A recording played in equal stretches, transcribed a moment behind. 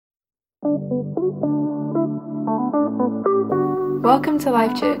Welcome to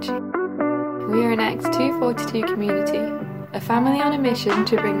Life Church. We are an Acts 242 community, a family on a mission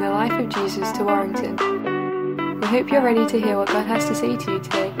to bring the life of Jesus to Warrington. We hope you're ready to hear what God has to say to you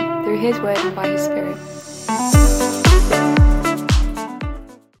today through His Word and by His Spirit.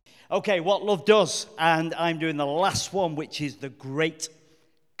 Okay, what love does, and I'm doing the last one, which is the Great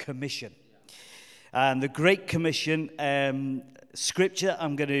Commission. And the Great Commission scripture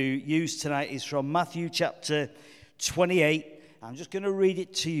I'm going to use tonight is from Matthew chapter 28. I'm just going to read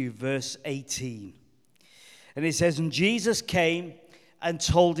it to you, verse 18. And it says, "And Jesus came and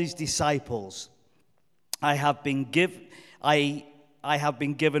told his disciples, I have been given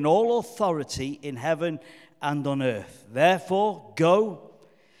all authority in heaven and on earth. Therefore, go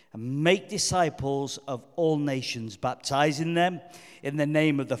and make disciples of all nations, baptizing them in the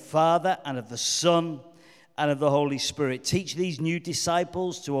name of the Father and of the Son and of the Holy Spirit. Teach these new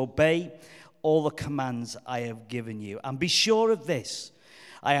disciples to obey all the commands I have given you. And be sure of this,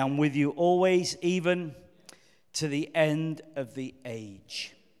 I am with you always, even to the end of the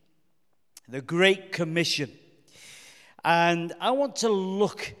age." The Great Commission. And I want to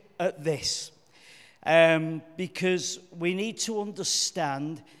look at this because we need to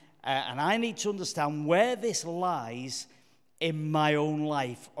understand, and I need to understand where this lies in my own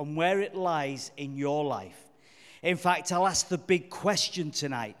life and where it lies in your life. In fact, I'll ask the big question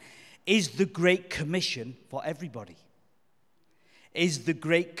tonight. Is the Great Commission for everybody? Is the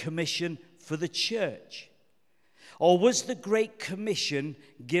Great Commission for the church? Or was the Great Commission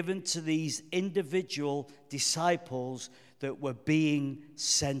given to these individual disciples that were being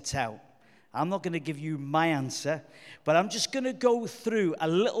sent out? I'm not going to give you my answer, but I'm just going to go through a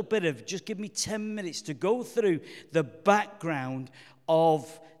little bit of, just give me 10 minutes to go through the background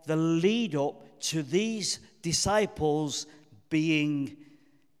of the lead up to these disciples being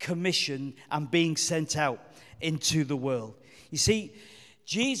commissioned and being sent out into the world. You see,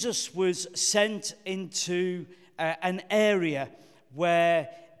 Jesus was sent into an area where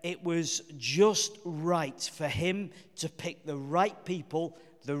it was just right for him to pick the right people,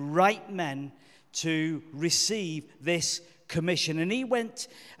 the right men to receive this commission. And he went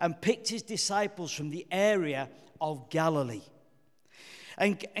and picked his disciples from the area of Galilee.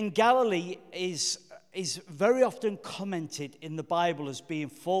 And Galilee is very often commented in the Bible as being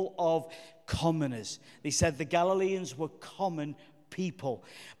full of commoners. They said the Galileans were common people.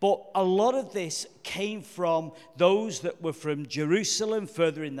 But a lot of this came from those that were from Jerusalem,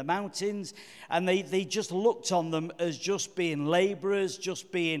 further in the mountains, and they just looked on them as just being laborers, just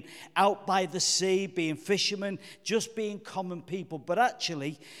being out by the sea, being fishermen, just being common people. But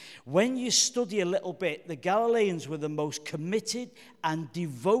actually, when you study a little bit, the Galileans were the most committed and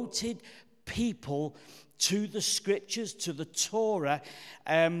devoted people to the scriptures, to the Torah,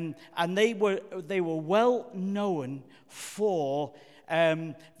 and they were well known for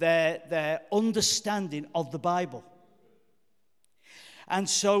their understanding of the Bible. And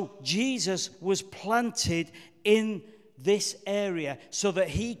so Jesus was planted in this area so that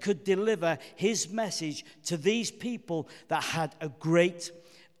he could deliver his message to these people that had a great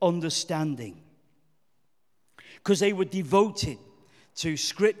understanding, because they were devoted to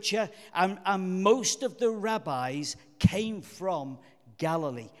scripture, and most of the rabbis came from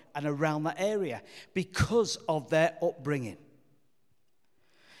Galilee and around that area because of their upbringing.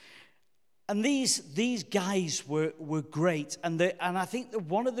 And these guys were great, and I think that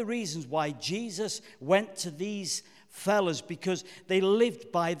one of the reasons why Jesus went to these fellas, because they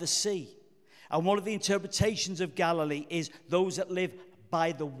lived by the sea. And one of the interpretations of Galilee is those that live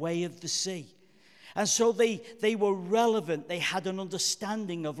by the way of the sea. And so they were relevant. They had an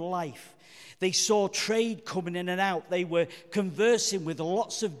understanding of life. They saw trade coming in and out. They were conversing with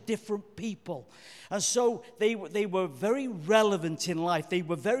lots of different people. And so they were very relevant in life. They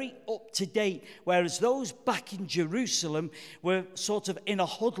were very up to date, whereas those back in Jerusalem were sort of in a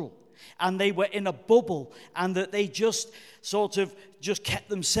huddle. And they were in a bubble, and that they just kept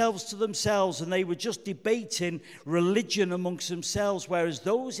themselves to themselves, and they were just debating religion amongst themselves, whereas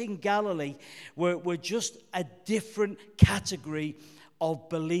those in Galilee were just a different category of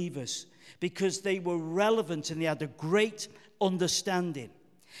believers, because they were relevant and they had a great understanding.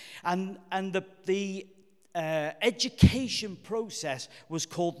 And the education process was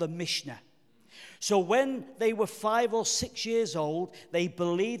called the Mishnah. So when they were 5 or 6 years old, they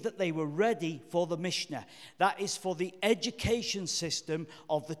believed that they were ready for the Mishnah. That is for the education system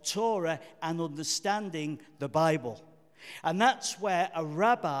of the Torah and understanding the Bible. And that's where a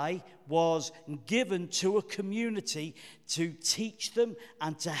rabbi was given to a community to teach them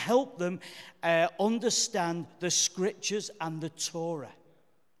and to help them understand the scriptures and the Torah.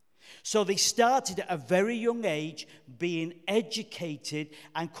 So they started at a very young age being educated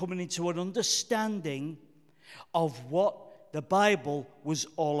and coming into an understanding of what the Bible was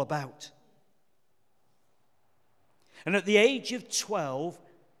all about. And at the age of 12,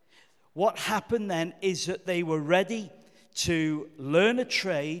 what happened then is that they were ready to learn a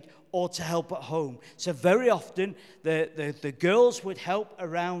trade or to help at home. So very often the girls would help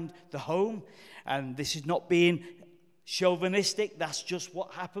around the home, and this is not being chauvinistic, that's just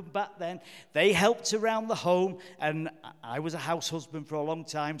what happened back then. They helped around the home, and I was a house husband for a long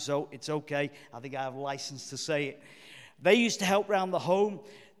time, so it's okay. I think I have a license to say it. They used to help around the home.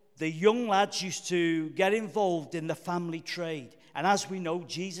 The young lads used to get involved in the family trade. And as we know,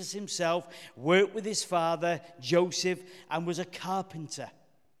 Jesus himself worked with his father, Joseph, and was a carpenter.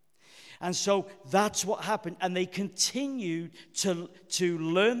 And so that's what happened. And they continued to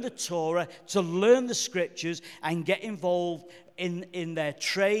learn the Torah, to learn the scriptures, and get involved in their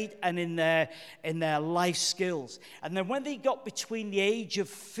trade and in their life skills. And then when they got between the age of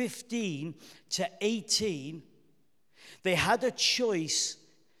 15 to 18, they had a choice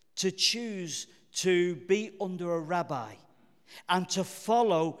to choose to be under a rabbi and to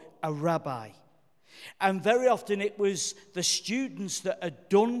follow a rabbi. And very often it was the students that had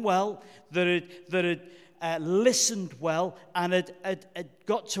done well, that had listened well, and had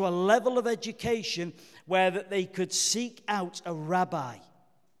got to a level of education where that they could seek out a rabbi.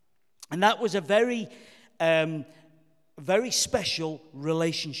 And that was a very, very special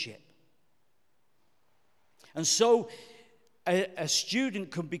relationship. And so a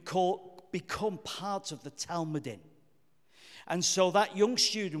student can become part of the Talmudim. And so that young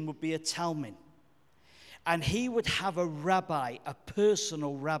student would be a Talmud. And he would have a rabbi, a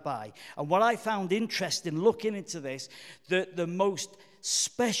personal rabbi. And what I found interesting looking into this, that the most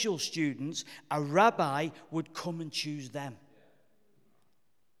special students, a rabbi would come and choose them.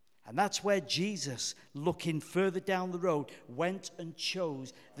 And that's where Jesus, looking further down the road, went and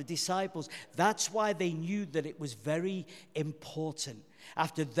chose the disciples. That's why they knew that it was very important.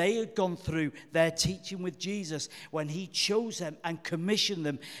 After they had gone through their teaching with Jesus, when he chose them and commissioned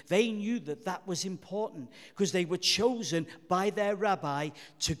them, they knew that that was important because they were chosen by their rabbi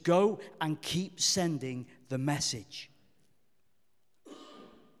to go and keep sending the message.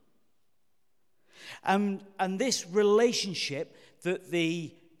 And this relationship that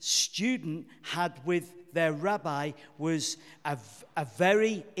the student had with their rabbi was a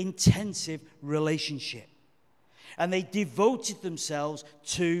very intensive relationship. And they devoted themselves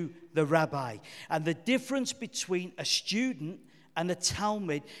to the rabbi. And the difference between a student and a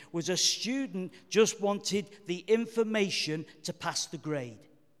Talmud was a student just wanted the information to pass the grade.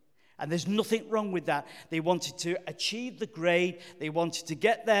 And there's nothing wrong with that. They wanted to achieve the grade. They wanted to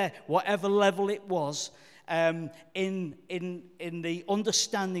get there, whatever level it was, in the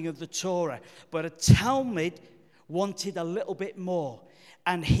understanding of the Torah. But a Talmud wanted a little bit more.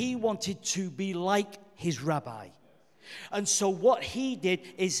 And he wanted to be like his rabbi. And so what he did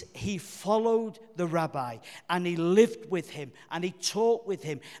is he followed the rabbi, and he lived with him, and he talked with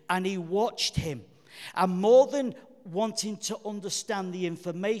him, and he watched him. And more than wanting to understand the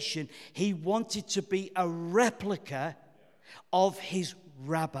information, he wanted to be a replica of his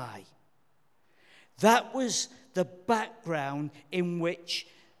rabbi. That was the background in which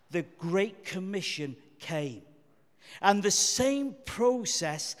the Great Commission came. And the same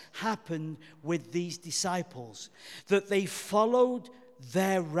process happened with these disciples, that they followed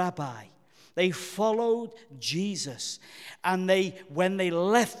their rabbi. They followed Jesus. And when they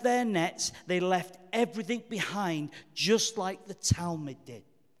left their nets, they left everything behind, just like the Talmud did,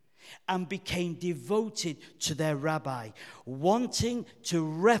 and became devoted to their rabbi, wanting to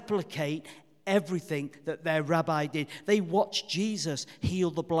replicate everything that their rabbi did. They watched Jesus heal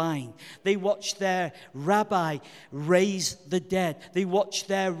the blind. They watched their rabbi raise the dead. They watched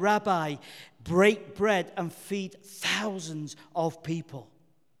their rabbi break bread and feed thousands of people.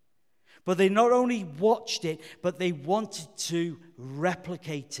 But they not only watched it, but they wanted to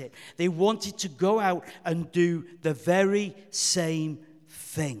replicate it. They wanted to go out and do the very same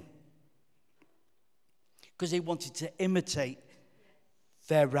thing, because they wanted to imitate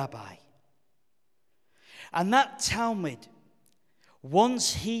their rabbi. And that Talmud,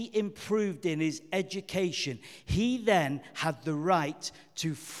 once he improved in his education, he then had the right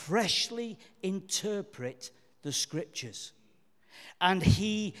to freshly interpret the scriptures. And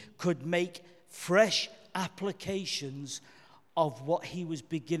he could make fresh applications of what he was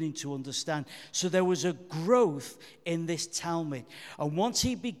beginning to understand. So there was a growth in this Talmud. And once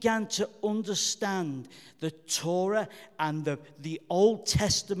he began to understand the Torah and the Old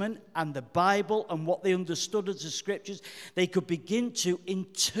Testament and the Bible and what they understood as the scriptures, they could begin to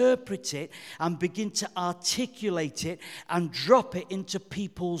interpret it and begin to articulate it and drop it into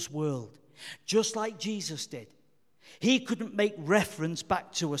people's world, just like Jesus did. He couldn't make reference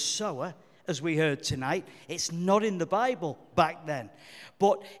back to a sower, as we heard tonight. It's not in the Bible back then.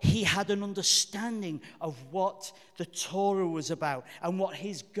 But he had an understanding of what the Torah was about and what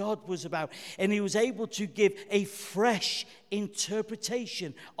his God was about. And he was able to give a fresh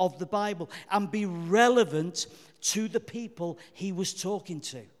interpretation of the Bible and be relevant to the people he was talking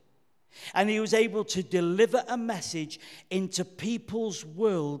to. And he was able to deliver a message into people's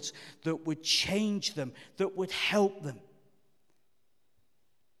worlds that would change them, that would help them.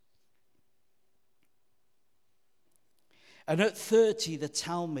 And at 30, the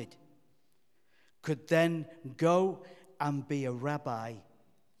Talmud could then go and be a rabbi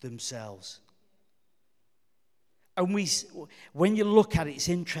themselves. And when you look at it, it's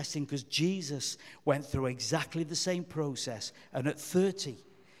interesting because Jesus went through exactly the same process. And at 30,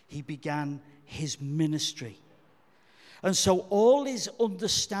 he began his ministry. And so all his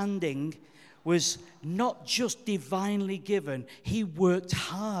understanding was not just divinely given. He worked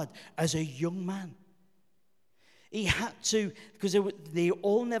hard as a young man. He had to, because they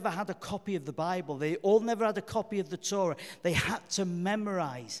all never had a copy of the Bible. They all never had a copy of the Torah. They had to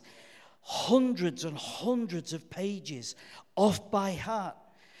memorize hundreds and hundreds of pages off by heart.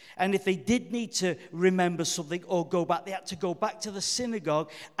 And if they did need to remember something or go back, they had to go back to the synagogue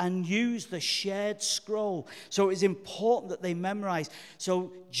and use the shared scroll. So it was important that they memorized.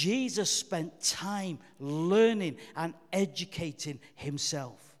 So Jesus spent time learning and educating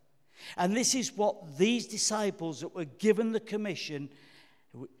himself. And this is what these disciples that were given the commission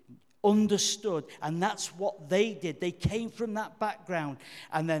understood. And that's what they did. They came from that background.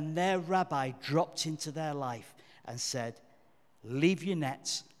 And then their rabbi dropped into their life and said, leave your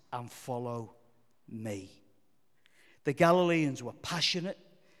nets and follow me. The Galileans were passionate,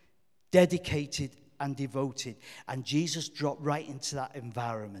 dedicated, and devoted. And Jesus dropped right into that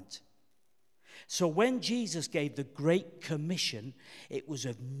environment. So when Jesus gave the Great Commission, it was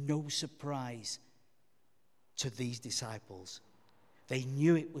of no surprise to these disciples. They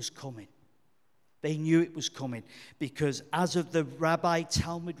knew it was coming. They knew it was coming because as of the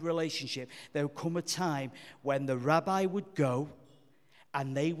rabbi-Talmud relationship, there would come a time when the rabbi would go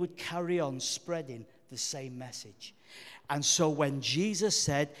and they would carry on spreading the same message. And so when Jesus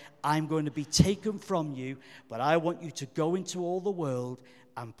said, I'm going to be taken from you, but I want you to go into all the world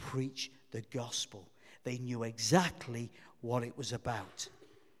and preach the gospel, they knew exactly what it was about.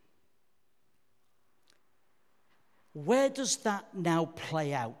 Where does that now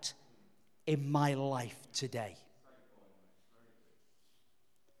play out in my life today?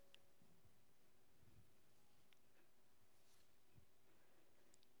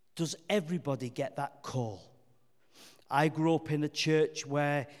 Does everybody get that call? I grew up in a church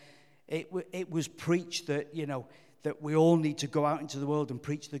where it was preached that, that we all need to go out into the world and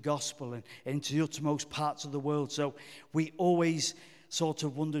preach the gospel and into the uttermost parts of the world. So we always sort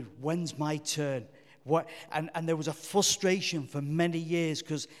of wondered, when's my turn? And there was a frustration for many years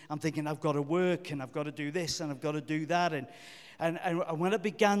because I'm thinking, I've got to work and I've got to do this and I've got to do that. And when I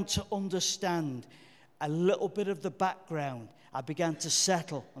began to understand a little bit of the background, I began to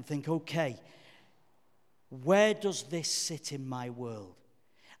settle and think, okay, where does this sit in my world?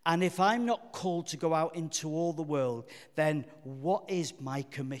 And if I'm not called to go out into all the world, then what is my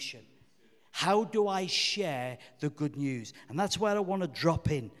commission? How do I share the good news? And that's where I want to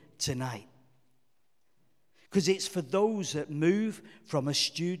drop in tonight. Because it's for those that move from a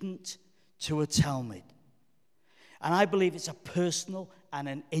student to a Talmud. And I believe it's a personal and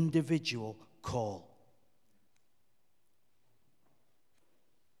an individual call.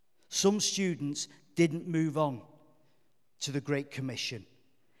 Some students didn't move on to the Great Commission.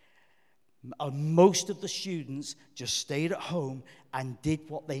 Most of the students just stayed at home and did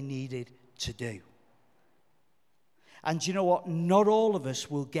what they needed to do. And you know what? Not all of us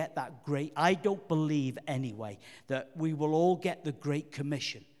will get that great. I don't believe anyway that we will all get the Great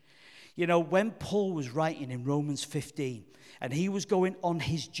Commission. When Paul was writing in Romans 15, and he was going on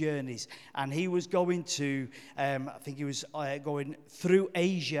his journeys, and he was going to, I think he was going through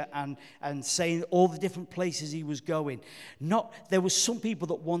Asia and saying all the different places he was going. There was some people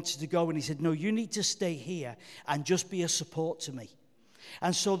that wanted to go, and he said, no, you need to stay here and just be a support to me.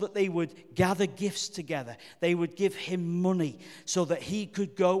 And so that they would gather gifts together. They would give him money so that he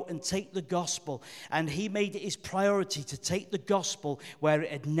could go and take the gospel. And he made it his priority to take the gospel where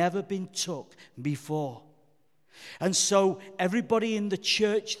it had never been took before. And so everybody in the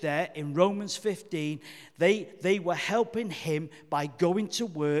church there in Romans 15, they were helping him by going to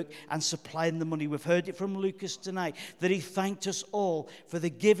work and supplying the money. We've heard it from Lucas tonight, that he thanked us all for the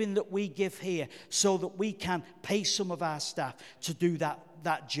giving that we give here so that we can pay some of our staff to do that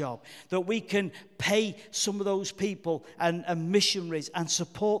job, that we can pay some of those people and missionaries and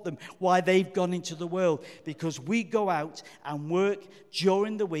support them while they've gone into the world, because we go out and work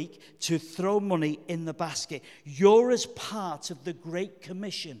during the week to throw money in the basket. You're as part of the Great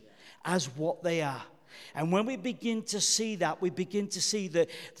Commission as what they are. And when we begin to see that, we begin to see that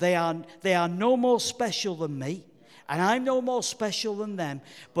they are no more special than me, and I'm no more special than them.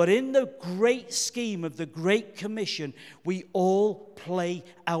 But in the great scheme of the Great Commission, we all play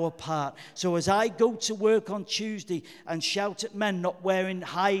our part. So as I go to work on Tuesday and shout at men not wearing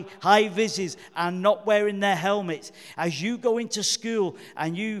high vises and not wearing their helmets, as you go into school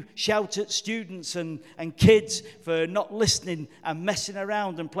and you shout at students and kids for not listening and messing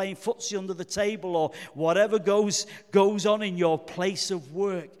around and playing footsie under the table or whatever goes on in your place of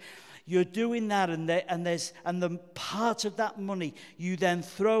work, you're doing that, and the part of that money you then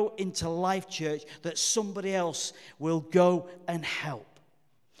throw into Life Church that somebody else will go and help.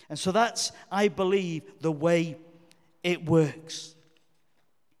 And so that's, I believe, the way it works.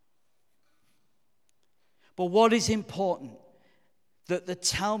 But what is important, that the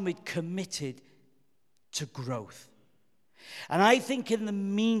Talmud committed to growth. And I think in the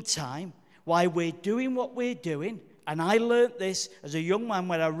meantime, while we're doing what we're doing, and I learnt this as a young man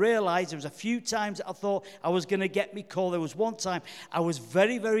when I realized there was a few times that I thought I was going to get me called. There was one time I was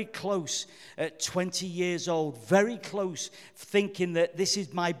very, very close at 20 years old, very close, thinking that this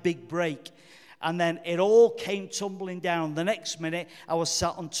is my big break. And then it all came tumbling down. The next minute, I was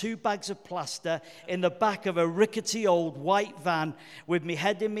sat on 2 bags of plaster in the back of a rickety old white van with my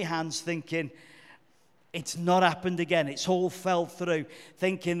head in my hands thinking, it's not happened again. It's all fell through,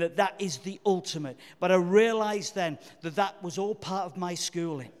 thinking that is the ultimate. But I realized then that was all part of my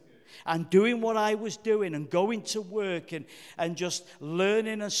schooling. And doing what I was doing and going to work and just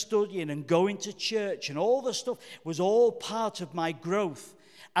learning and studying and going to church and all the stuff was all part of my growth,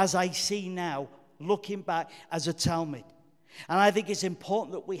 as I see now, looking back as a Talmud. And I think it's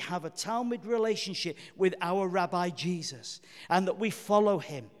important that we have a Talmud relationship with our Rabbi Jesus, and that we follow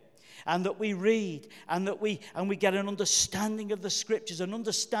him, and that we read, and that we get an understanding of the scriptures, an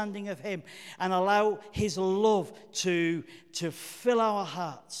understanding of him, and allow his love to fill our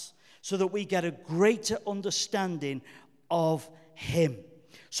hearts so that we get a greater understanding of him.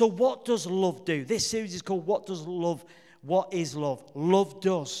 So what does love do? This series is called What is Love? Love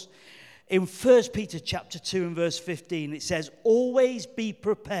does. In 1 Peter chapter 2 and verse 15, it says, always be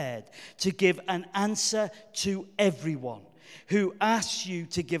prepared to give an answer to everyone who asks you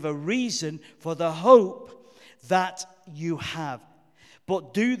to give a reason for the hope that you have.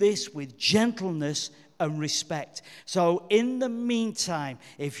 But do this with gentleness and respect. So in the meantime,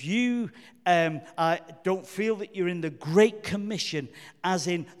 if you don't feel that you're in the Great Commission, as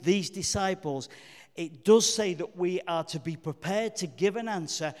in these disciples, it does say that we are to be prepared to give an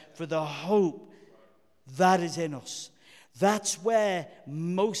answer for the hope that is in us. That's where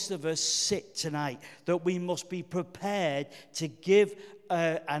most of us sit tonight, that we must be prepared to give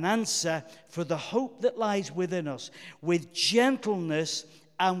an answer for the hope that lies within us, with gentleness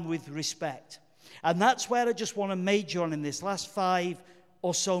and with respect. And that's where I just want to major on in this last 5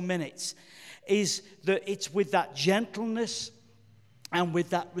 or so minutes, is that it's with that gentleness and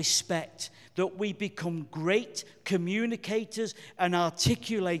with that respect that we become great communicators and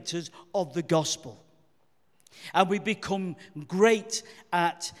articulators of the gospel. And we become great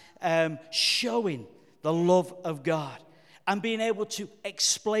at showing the love of God and being able to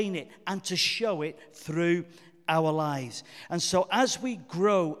explain it and to show it through our lives. And so as we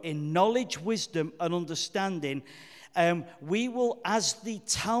grow in knowledge, wisdom, and understanding, we will, as the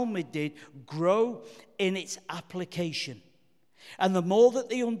Talmud did, grow in its application. And the more that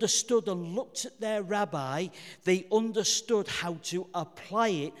they understood and looked at their rabbi, they understood how to apply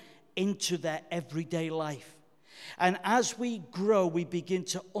it into their everyday life. And as we grow, we begin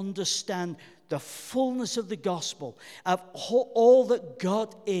to understand the fullness of the gospel, of all that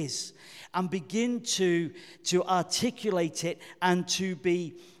God is, and begin to articulate it and to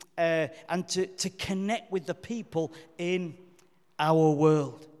be and to connect with the people in our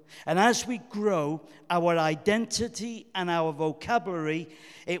world. And as we grow, our identity and our vocabulary,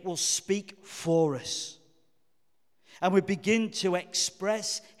 it will speak for us. and we begin to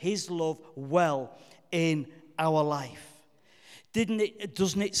express his love well in our life.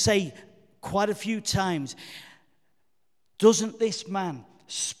 Doesn't it say quite a few times, doesn't this man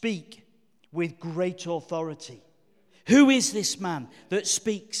speak with great authority? Who is this man that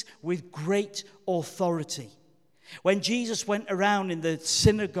speaks with great authority? When Jesus went around in the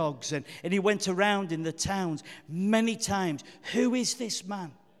synagogues and he went around in the towns many times, who is this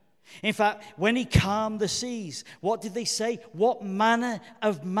man? In fact, when he calmed the seas, what did they say? What manner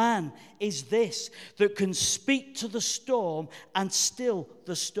of man is this that can speak to the storm and still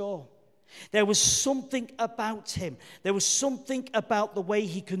the storm? There was something about him. There was something about the way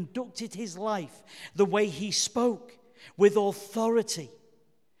he conducted his life, the way he spoke with authority,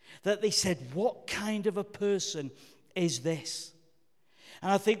 that they said, what kind of a person is this?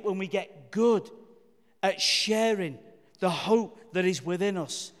 And I think when we get good at sharing the hope that is within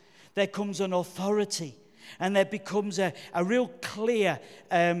us, there comes an authority, and there becomes a real clear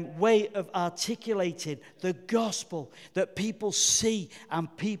way of articulating the gospel that people see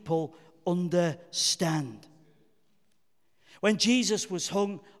and people understand. When Jesus was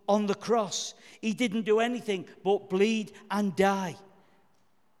hung on the cross, he didn't do anything but bleed and die.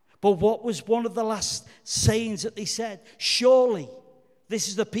 But what was one of the last sayings that they said? Surely, this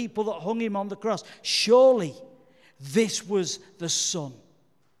is the people that hung him on the cross. Surely, this was the Son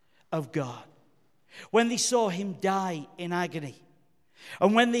of God. When they saw him die in agony,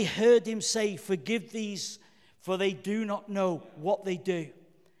 and when they heard him say, forgive these, for they do not know what they do.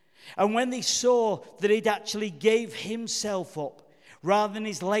 And when they saw that he'd actually gave himself up, rather than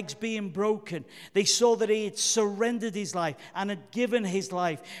his legs being broken, they saw that he had surrendered his life and had given his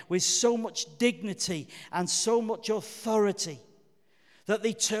life with so much dignity and so much authority that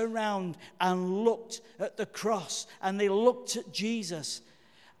they turned around and looked at the cross, and they looked at Jesus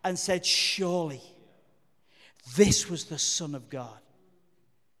and said, surely this was the Son of God,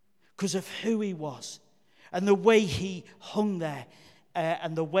 because of who he was and the way he hung there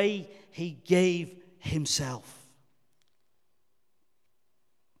and the way he gave himself.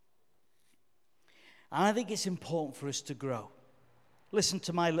 And I think it's important for us to grow. Listen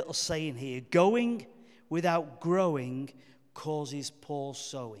to my little saying here. Going without growing causes poor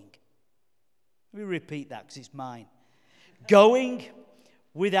sowing. Let me repeat that because it's mine. Going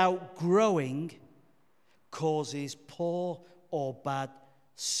without growing causes poor or bad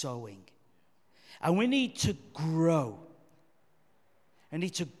sowing. And we need to grow. We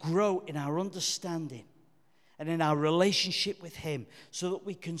need to grow in our understanding and in our relationship with him so that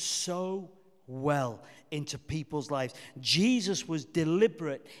we can sow well into people's lives. Jesus was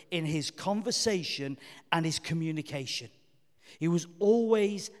deliberate in his conversation and his communication. He was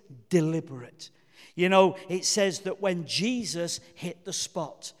always deliberate. You know, it says that when Jesus hit the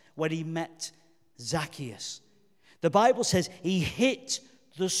spot, when he met Zacchaeus, the Bible says he hit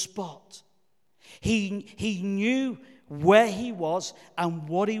the spot. He knew where he was and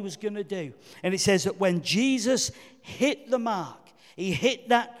what he was going to do. And it says that when Jesus hit the mark, he hit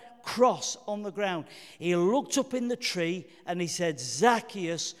that cross on the ground, he looked up in the tree and he said,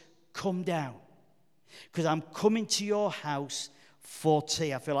 Zacchaeus, come down, because I'm coming to your house for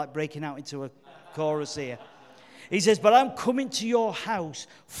tea. I feel like breaking out into a chorus here. He says, but I'm coming to your house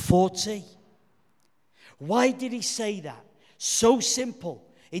for tea. Why did he say that? So simple.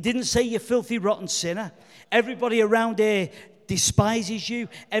 He didn't say, you filthy, rotten sinner. Everybody around here despises you.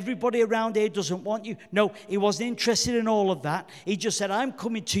 Everybody around here doesn't want you. No, he wasn't interested in all of that. He just said, I'm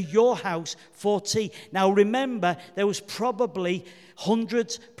coming to your house for tea. Now remember, there was probably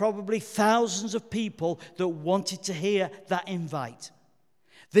hundreds, probably thousands of people that wanted to hear that invite.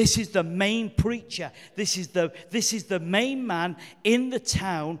 This is the main preacher. This is the main man in the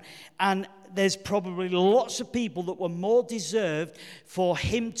town, and there's probably lots of people that were more deserved for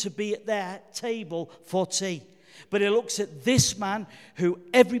him to be at their table for tea. But he looks at this man who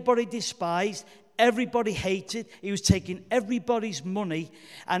everybody despised, everybody hated. He was taking everybody's money,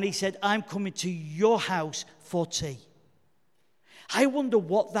 and he said, I'm coming to your house for tea. I wonder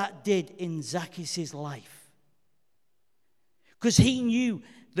what that did in Zacchaeus' life. Because he knew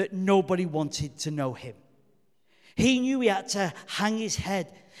that nobody wanted to know him. He knew he had to hang his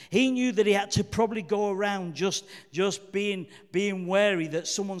head. He knew that he had to probably go around just being wary that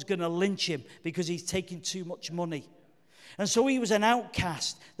someone's going to lynch him because he's taking too much money. And so he was an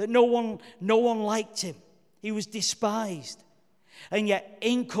outcast, that no one liked him. He was despised. And yet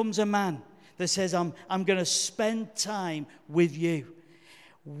in comes a man that says, I'm going to spend time with you.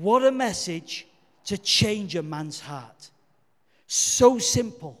 What a message to change a man's heart. So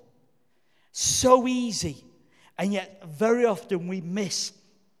simple, so easy, and yet very often we miss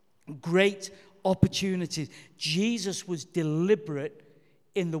great opportunities. Jesus was deliberate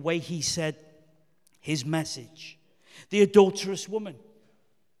in the way he said his message. The adulterous woman,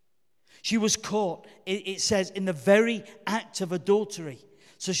 she was caught, it says, in the very act of adultery.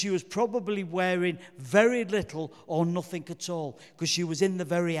 So she was probably wearing very little or nothing at all, because she was in the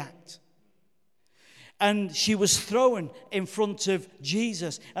very act. And she was thrown in front of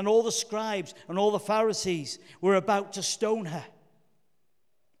Jesus, and all the scribes and all the Pharisees were about to stone her.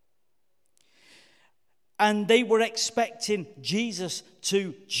 And they were expecting Jesus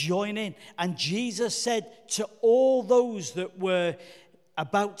to join in. And Jesus said to all those that were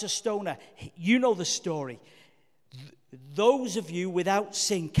about to stone her, you know the story. Those of you without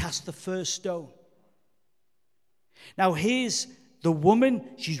sin, cast the first stone. Now here's the woman,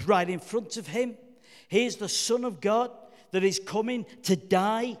 she's right in front of him. Here's the Son of God that is coming to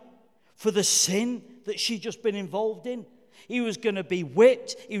die for the sin that she'd just been involved in. He was going to be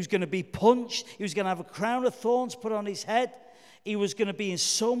whipped. He was going to be punched. He was going to have a crown of thorns put on his head. He was going to be in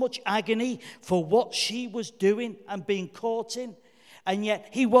so much agony for what she was doing and being caught in. And yet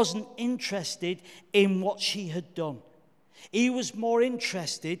he wasn't interested in what she had done. He was more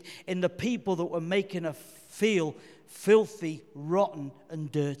interested in the people that were making her feel filthy, rotten,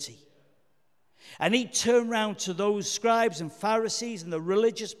 and dirty. And he turned round to those scribes and Pharisees and the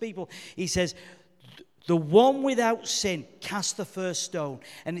religious people. He says, the one without sin cast the first stone.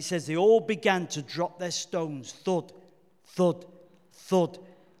 And it says they all began to drop their stones. Thud, thud, thud,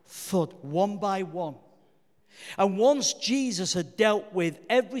 thud, one by one. And once Jesus had dealt with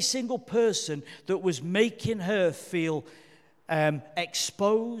every single person that was making her feel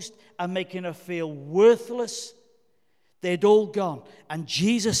exposed and making her feel worthless, they'd all gone. And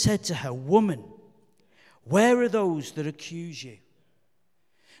Jesus said to her, woman, where are those that accuse you?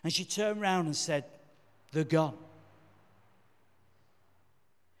 And she turned around and said, they're gone.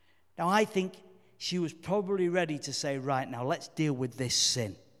 Now, I think she was probably ready to say, right, now let's deal with this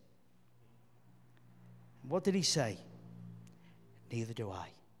sin. What did he say? Neither do I.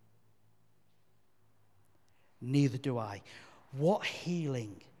 Neither do I. What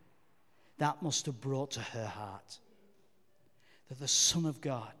healing that must have brought to her heart. That the Son of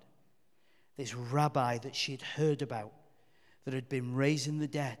God, this rabbi that she'd heard about, that had been raising the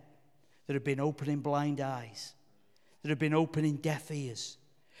dead, that had been opening blind eyes, that had been opening deaf ears,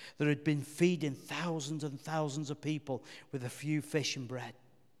 that had been feeding thousands and thousands of people with a few fish and bread,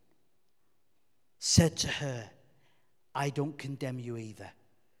 said to her, I don't condemn you either.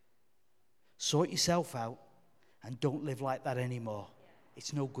 Sort yourself out and don't live like that anymore.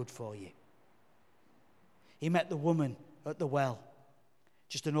 It's no good for you. He met the woman at the well.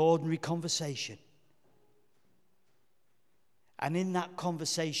 Just an ordinary conversation. And in that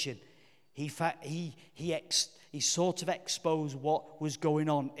conversation, he sort of exposed what was going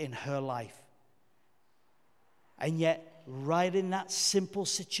on in her life. And yet, right in that simple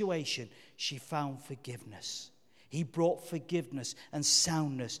situation, she found forgiveness. He brought forgiveness and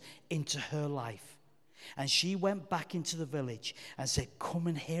soundness into her life. And she went back into the village and said, come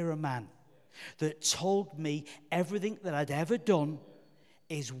and hear a man that told me everything that I'd ever done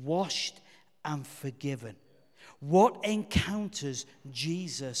is washed and forgiven. What encounters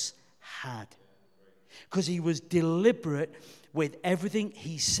Jesus had. Because he was deliberate with everything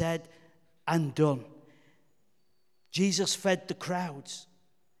he said and done. Jesus fed the crowds.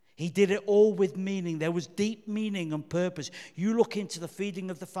 He did it all with meaning. There was deep meaning and purpose. You look into the feeding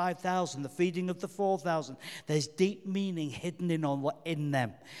of the 5,000, the feeding of the 4,000. There's deep meaning hidden in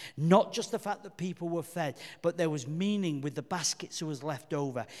them. Not just the fact that people were fed, but there was meaning with the baskets that was left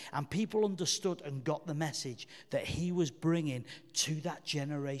over. And people understood and got the message that he was bringing to that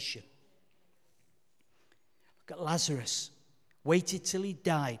generation. Look at Lazarus. Waited till he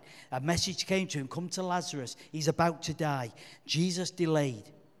died. A message came to him, come to Lazarus. He's about to die. Jesus delayed.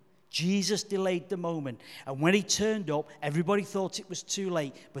 Jesus delayed the moment. And when he turned up, everybody thought it was too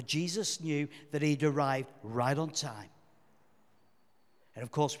late. But Jesus knew that he'd arrived right on time. And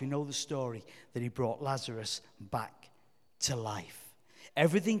of course, we know the story that he brought Lazarus back to life.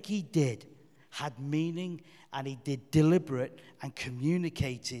 Everything he did had meaning, and he did deliberate and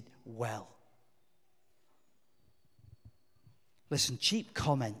communicated well. Listen, cheap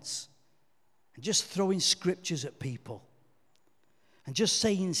comments and just throwing scriptures at people and just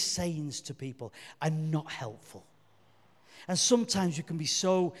saying sayings to people are not helpful. And sometimes you can be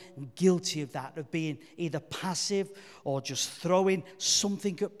so guilty of that, of being either passive or just throwing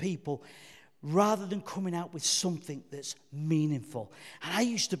something at people rather than coming out with something that's meaningful. And I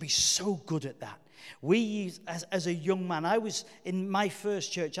used to be so good at that. As a young man, I was in my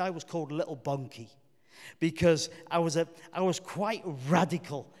first church, I was called Little Bonky. because I was quite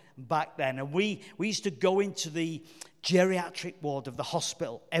radical back then. And we used to go into the geriatric ward of the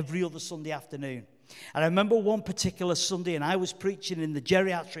hospital every other Sunday afternoon. And I remember one particular Sunday, and I was preaching in the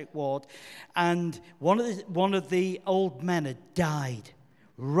geriatric ward, and one of the old men had died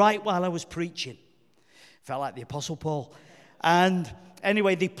right while I was preaching. Felt like the Apostle Paul. And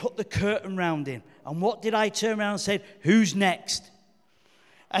anyway, they put the curtain round him. And what did I turn around and say? Who's next?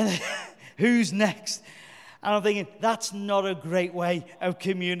 And who's next? And I'm thinking, that's not a great way of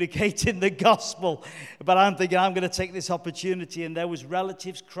communicating the gospel. But I'm thinking, I'm going to take this opportunity. And there was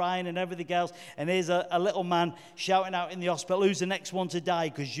relatives crying and everything else. And here's a little man shouting out in the hospital, who's the next one to die?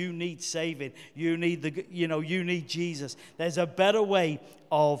 Because you need saving. You need you need Jesus. There's a better way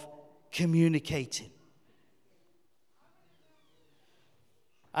of communicating.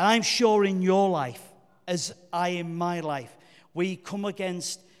 And I'm sure in your life, as I in my life, we come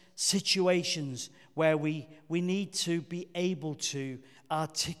against situations where we need to be able to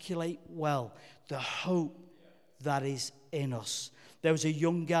articulate well the hope that is in us. There was a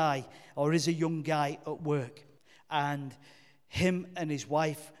young guy, or is a young guy at work, and him and his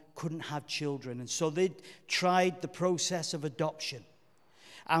wife couldn't have children. And so they tried the process of adoption.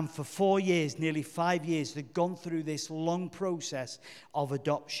 And for 4 years, nearly 5 years, they'd gone through this long process of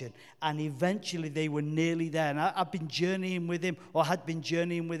adoption. And eventually they were nearly there. And I've been journeying with him, or had been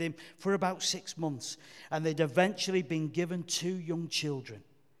journeying with him for about 6 months. And they'd eventually been given 2 young children,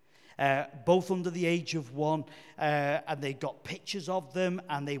 both under the age of 1. And they got pictures of them,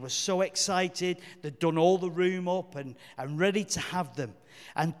 and they were so excited. They'd done all the room up and ready to have them.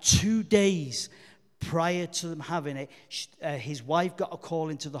 And 2 days prior to them having it, his wife got a call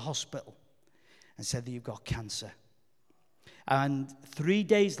into the hospital and said that you've got cancer. And 3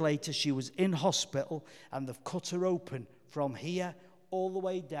 days later, she was in hospital, and they've cut her open from here all the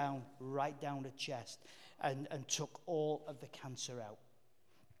way down, right down the chest, and took all of the cancer out.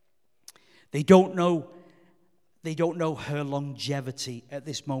 They don't know her longevity at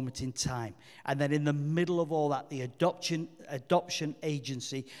this moment in time. And then in the middle of all that, the adoption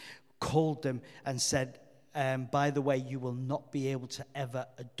agency called them and said, by the way, you will not be able to ever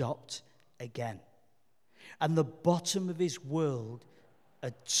adopt again. And the bottom of his world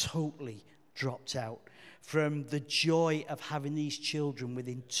had totally dropped out. From the joy of having these children,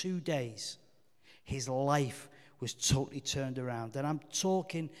 within 2 days, his life was totally turned around. And I'm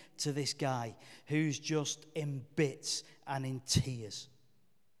talking to this guy who's just in bits and in tears.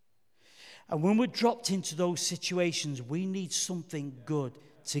 And when we're dropped into those situations, we need something good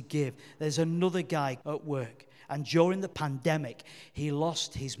to give. There's another guy at work, and during the pandemic, he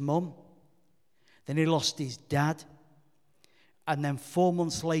lost his mum, then he lost his dad, and then 4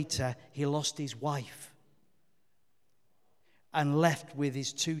 months later, he lost his wife and left with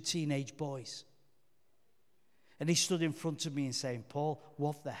his 2 teenage boys. And he stood in front of me and saying, Paul,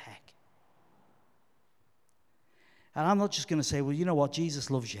 what the heck? And I'm not just going to say, well, you know what, Jesus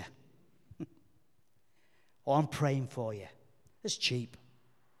loves you. Or I'm praying for you. It's cheap.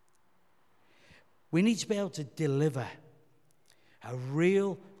 We need to be able to deliver a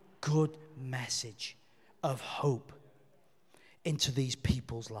real good message of hope into these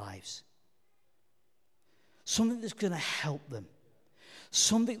people's lives. Something that's going to help them.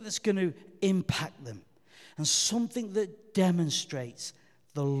 Something that's going to impact them. And something that demonstrates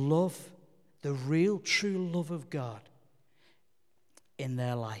the love, the real, true love of God in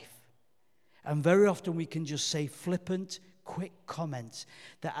their life. And very often we can just say flippant, quick comments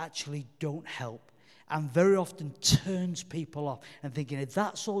that actually don't help. And very often turns people off and thinking, if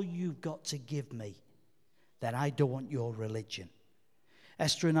that's all you've got to give me, then I don't want your religion.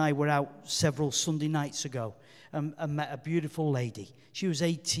 Esther and I were out several Sunday nights ago and met a beautiful lady. She was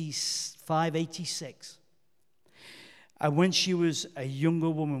 85, 86. And when she was a younger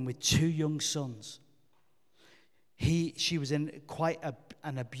woman with 2 young sons, she was in quite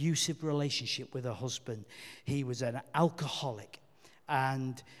an abusive relationship with her husband. He was an alcoholic.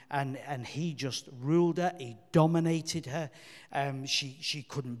 And he just ruled her. He dominated her. She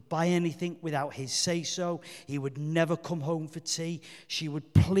couldn't buy anything without his say-so. He would never come home for tea. She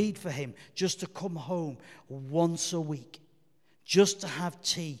would plead for him just to come home once a week, just to have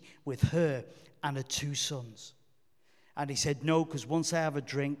tea with her and her 2 sons. And he said, no, because once I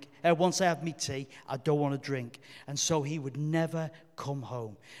have me tea, I don't want to drink. And so he would never come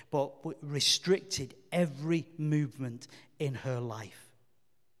home, but restricted every movement in her life.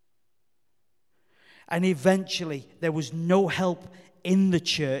 And eventually, there was no help in the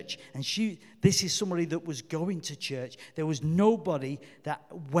church. And this is somebody that was going to church. There was nobody that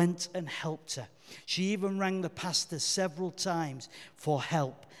went and helped her. She even rang the pastor several times for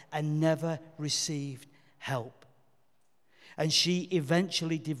help and never received help. And she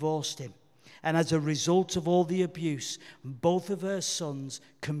eventually divorced him. And as a result of all the abuse, both of her sons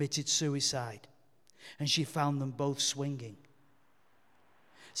committed suicide. And she found them both swinging.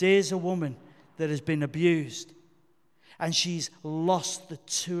 So here's a woman that has been abused. And she's lost the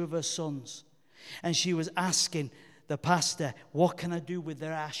two of her sons. And she was asking the pastor, what can I do with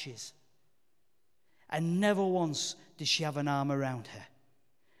their ashes? And never once did she have an arm around her.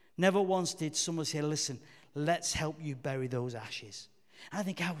 Never once did someone say, listen, let's help you bury those ashes. I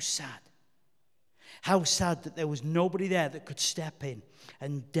think how sad. How sad that there was nobody there that could step in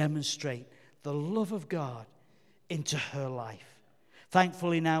and demonstrate the love of God into her life.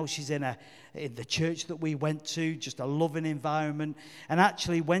 Thankfully now she's in the church that we went to, just a loving environment. And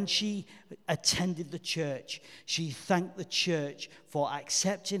actually when she attended the church, she thanked the church for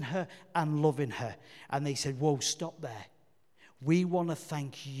accepting her and loving her. And they said, whoa, stop there. We want to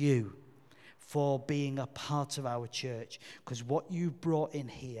thank you for being a part of our church, because what you brought in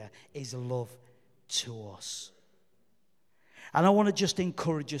here is love to us. And I want to just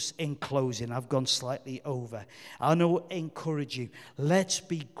encourage us in closing. I've gone slightly over. I want to encourage you. Let's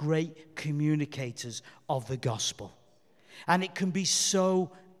be great communicators of the gospel. And it can be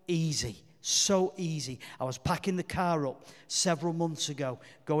so easy. So easy. I was packing the car up several months ago,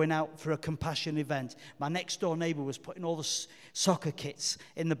 going out for a compassion event. My next door neighbour was putting all the soccer kits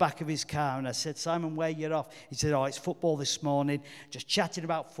in the back of his car, and I said, Simon, where you off? He said, oh, it's football this morning. Just chatting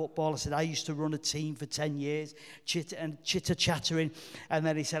about football. I said, I used to run a team for 10 years, chitter-chattering. And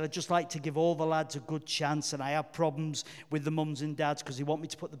then he said, I'd just like to give all the lads a good chance, and I have problems with the mums and dads because they want me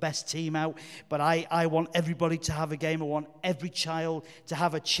to put the best team out, but I want everybody to have a game. I want every child to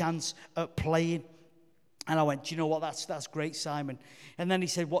have a chance at playing. And I went, do you know what, that's great, Simon. And then he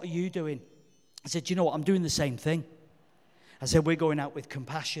said, what are you doing? I said, do you know what, I'm doing the same thing. I said, we're going out with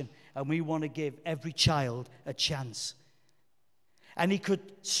compassion, and we want to give every child a chance. And he could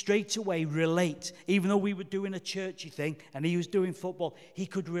straight away relate, even though we were doing a churchy thing and he was doing football, he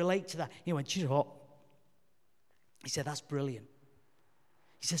could relate to that. He went, do you know what? He said, that's brilliant.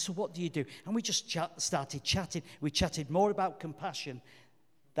 He said, so what do you do? And we just started chatting. We chatted more about compassion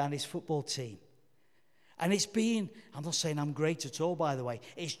than his football team. And it's been, I'm not saying I'm great at all, by the way.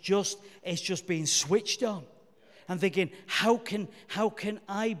 It's just being switched on. And thinking, how can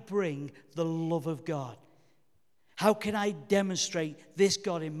I bring the love of God? How can I demonstrate this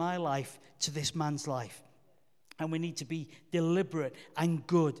God in my life to this man's life? And we need to be deliberate and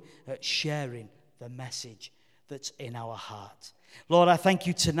good at sharing the message that's in our heart. Lord, I thank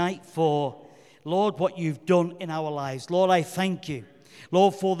you tonight for, Lord, what you've done in our lives. Lord, I thank you,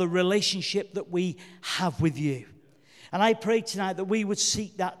 Lord, for the relationship that we have with you. And I pray tonight that we would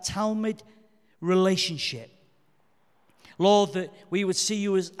seek that Talmud relationship. Lord, that we would see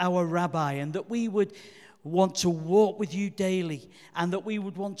you as our rabbi, and that we would want to walk with you daily, and that we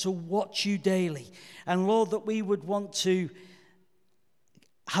would want to watch you daily. And Lord, that we would want to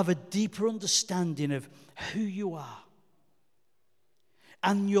have a deeper understanding of who you are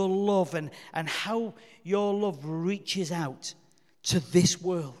and your love, and how your love reaches out to this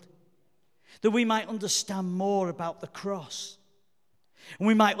world. That we might understand more about the cross, and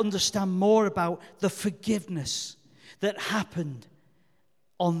we might understand more about the forgiveness that happened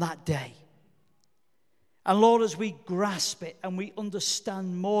on that day. And Lord, as we grasp it and we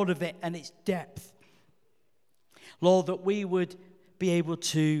understand more of it and its depth, Lord, that we would be able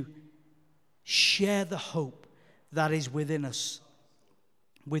to share the hope that is within us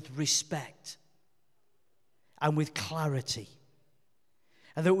with respect and with clarity,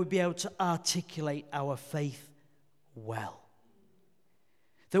 and that we'd be able to articulate our faith well.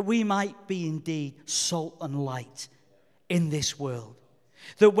 That we might be indeed salt and light in this world.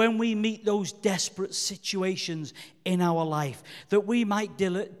 That when we meet those desperate situations in our life, that we might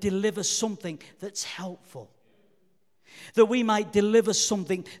deliver something that's helpful. That we might deliver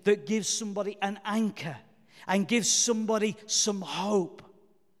something that gives somebody an anchor and gives somebody some hope.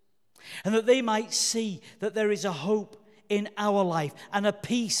 And that they might see that there is a hope in our life and a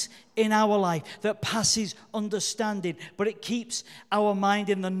peace in our life that passes understanding, but it keeps our mind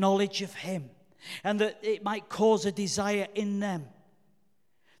in the knowledge of Him. And that it might cause a desire in them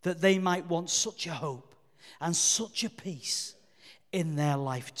that they might want such a hope and such a peace in their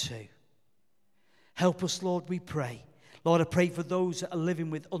life too. Help us, Lord, we pray. Lord, I pray for those that are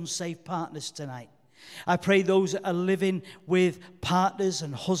living with unsaved partners tonight. I pray those that are living with partners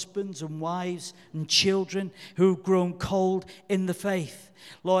and husbands and wives and children who have grown cold in the faith.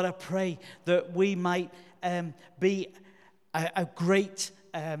 Lord, I pray that we might be a great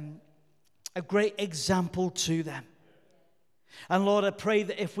example to them. And Lord, I pray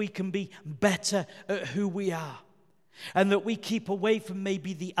that if we can be better at who we are, and that we keep away from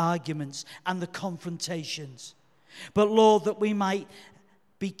maybe the arguments and the confrontations, but Lord, that we might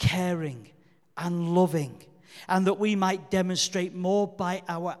be caring and loving, and that we might demonstrate more by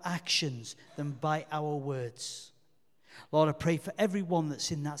our actions than by our words. Lord, I pray for everyone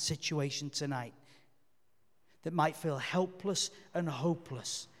that's in that situation tonight that might feel helpless and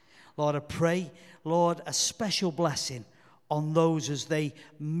hopeless. Lord, I pray, Lord, a special blessing on those as they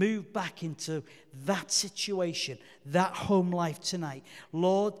move back into that situation, that home life tonight.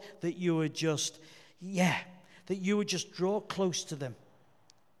 Lord, that you would just draw close to them,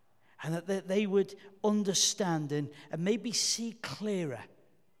 and that they would understand and maybe see clearer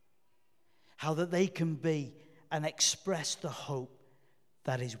how that they can be and express the hope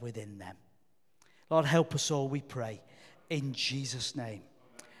that is within them. Lord, help us all, we pray, in Jesus' name.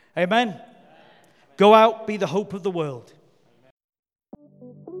 Amen. Go out, be the hope of the world.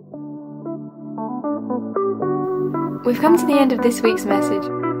 We've come to the end of this week's message.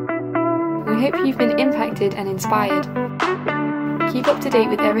 We hope you've been impacted and inspired. Keep up to date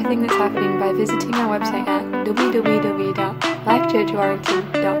with everything that's happening by visiting our website at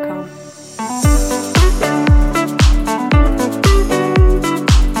www.lifechurchwarrington.com.